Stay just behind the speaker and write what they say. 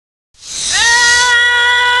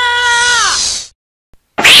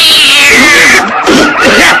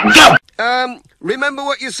Remember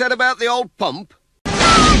what you said about the old pump?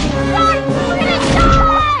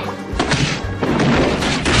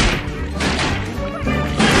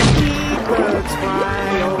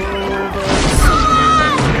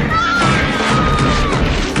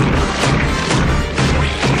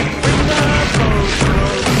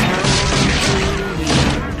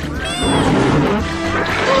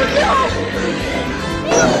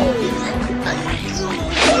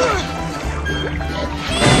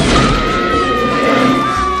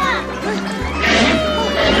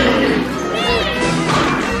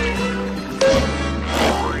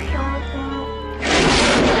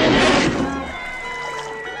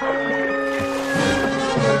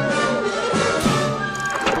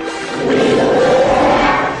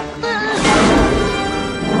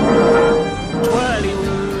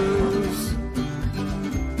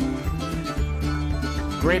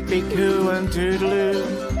 Great big coo and toodaloo,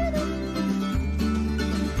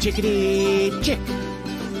 chickadee chick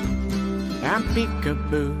and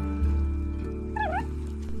peekaboo.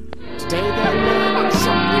 Today they're learning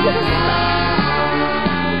something new.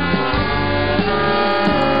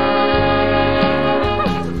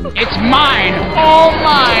 It's mine, all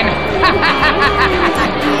mine,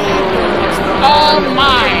 all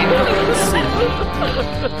mine.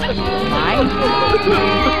 Mine?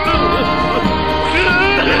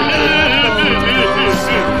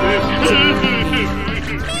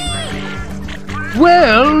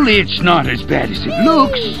 Well, it's not as bad as it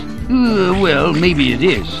looks. Well, maybe it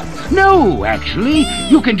is. No, actually,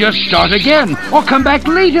 you can just start again, or come back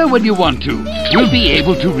later when you want to. We'll be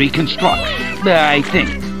able to reconstruct, I think.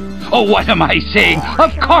 Oh, what am I saying?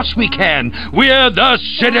 Of course we can! We're the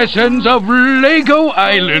citizens of Lego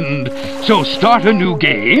Island! So start a new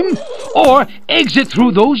game, or exit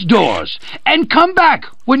through those doors, and come back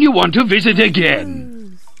when you want to visit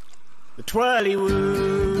again. The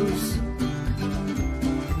twirly-woos,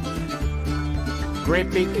 great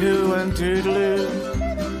big coo and toodaloo,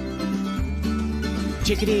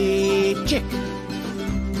 chickadee chick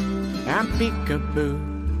and peekaboo.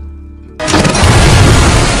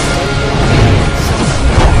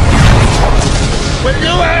 Will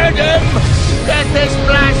you heard him? Get this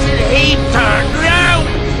blasted heap turned round!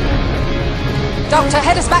 Doctor,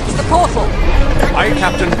 head us back to the portal. Aye,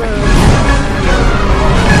 Captain.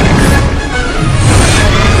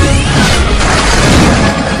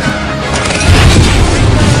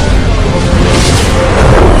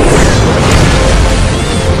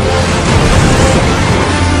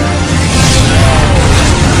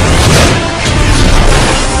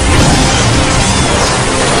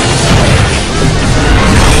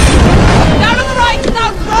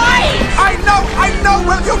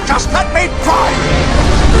 Just let me try!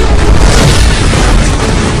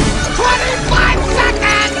 25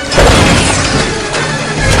 seconds!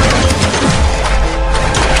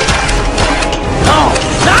 No!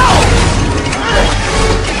 No!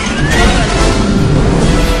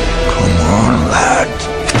 Come on, lad.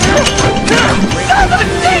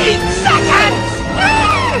 17 seconds!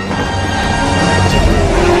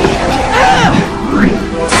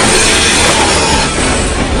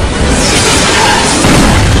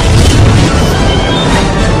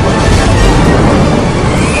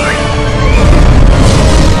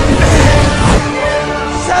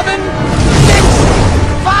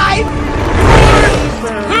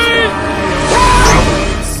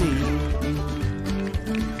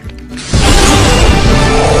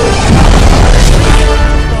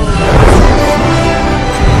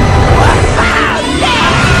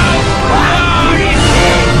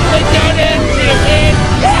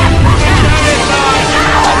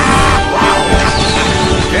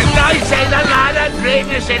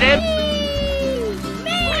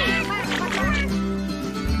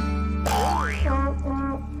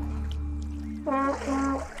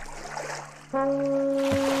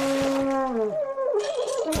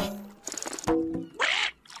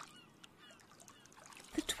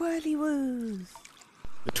 The twirly-woos.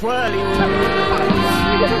 The twirly-woos.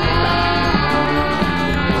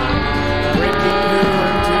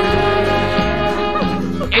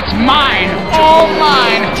 It's mine, all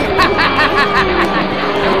mine,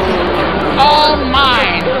 all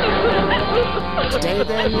mine.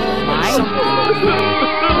 Mine?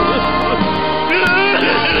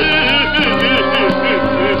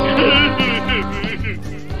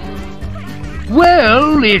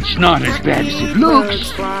 Well, it's not as bad as it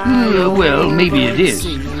looks. Well, maybe it is.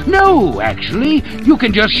 No, actually, you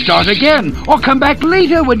can just start again, or come back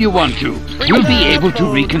later when you want to. We'll be able to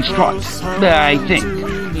reconstruct, I think.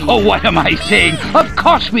 Oh, what am I saying? Of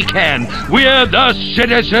course we can! We're the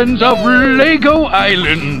citizens of Lego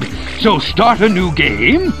Island! So start a new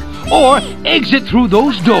game, or exit through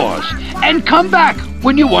those doors, and come back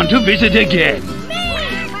when you want to visit again.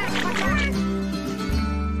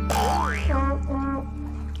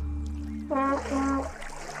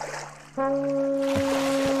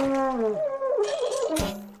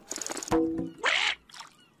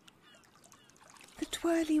 The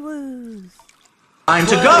twirly-woos. Time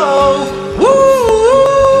to go! Woo!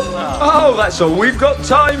 Oh, that's all we've got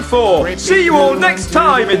time for. See you all next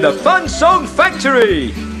time in the Fun Song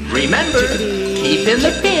Factory. Remember, keep in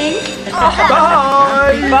the pink.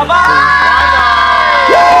 Bye! Bye-bye!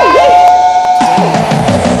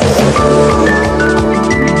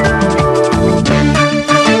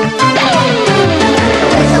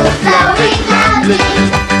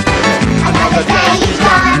 Another day is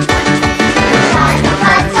gone. Time for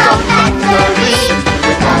Fun Song Factory.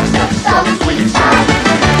 With lots of songs we sung.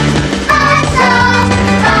 Fun song,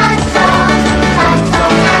 fun song, fun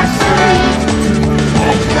song nursery.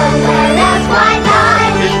 Let's go where else why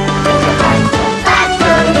diary. It's a Fun Song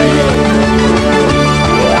Factory.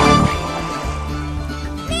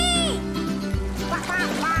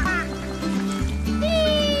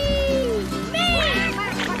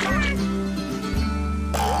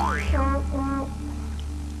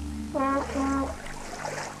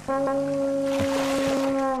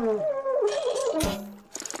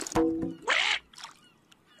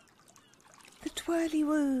 The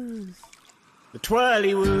twirly-woos. The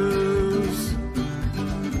twirly-woos.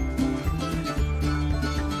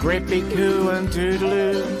 Great big coo and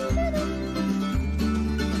toodaloo.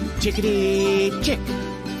 Chickadee-chick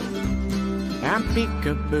and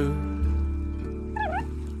peekaboo.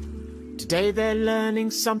 Today they're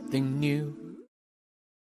learning something new.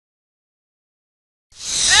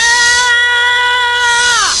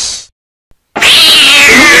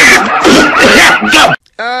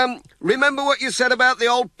 Remember what you said about the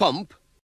old pump?